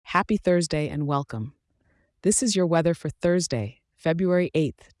Happy Thursday and welcome. This is your weather for Thursday, February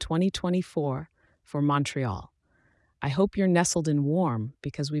 8th, 2024, for Montreal. I hope you're nestled in warm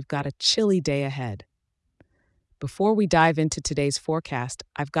because we've got a chilly day ahead. Before we dive into today's forecast,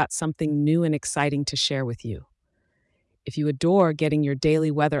 I've got something new and exciting to share with you. If you adore getting your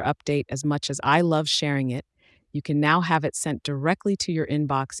daily weather update as much as I love sharing it, you can now have it sent directly to your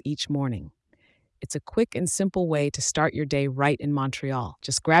inbox each morning. It's a quick and simple way to start your day right in Montreal.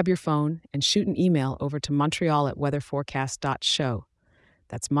 Just grab your phone and shoot an email over to montreal@weatherforecast.show.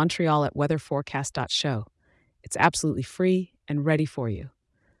 That's montreal@weatherforecast.show. It's absolutely free and ready for you.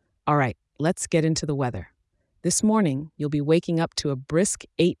 All right, let's get into the weather. This morning, you'll be waking up to a brisk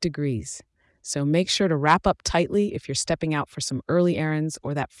 8 degrees. So make sure to wrap up tightly if you're stepping out for some early errands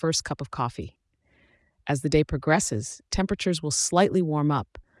or that first cup of coffee. As the day progresses, temperatures will slightly warm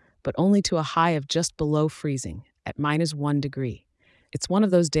up, but only to a high of just below freezing, at -1 degree. It's one of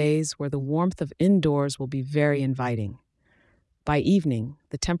those days where the warmth of indoors will be very inviting. By evening,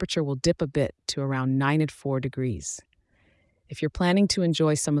 the temperature will dip a bit to around 9 at 4 degrees. If you're planning to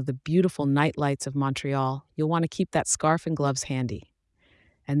enjoy some of the beautiful night lights of Montreal, you'll want to keep that scarf and gloves handy.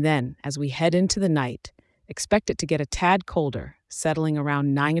 And then, as we head into the night, expect it to get a tad colder, settling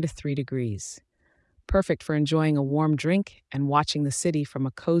around 9 at 3 degrees. Perfect for enjoying a warm drink and watching the city from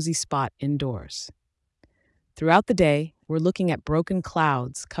a cozy spot indoors. Throughout the day, we're looking at broken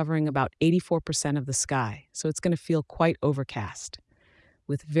clouds covering about 84% of the sky, so it's going to feel quite overcast.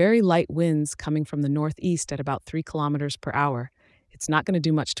 With very light winds coming from the northeast at about 3 kilometers per hour, it's not going to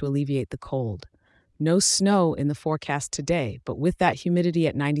do much to alleviate the cold. No snow in the forecast today, but with that humidity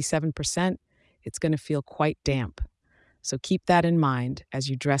at 97%, it's going to feel quite damp. So keep that in mind as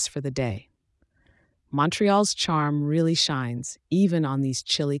you dress for the day. Montreal's charm really shines, even on these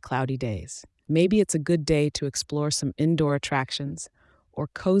chilly, cloudy days. Maybe it's a good day to explore some indoor attractions or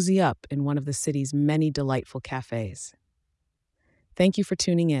cozy up in one of the city's many delightful cafes. Thank you for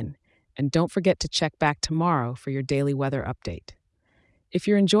tuning in, and don't forget to check back tomorrow for your daily weather update. If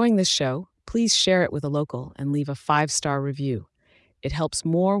you're enjoying this show, please share it with a local and leave a 5-star review. It helps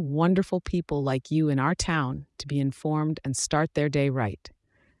more wonderful people like you in our town to be informed and start their day right.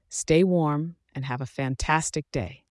 Stay warm and have a fantastic day.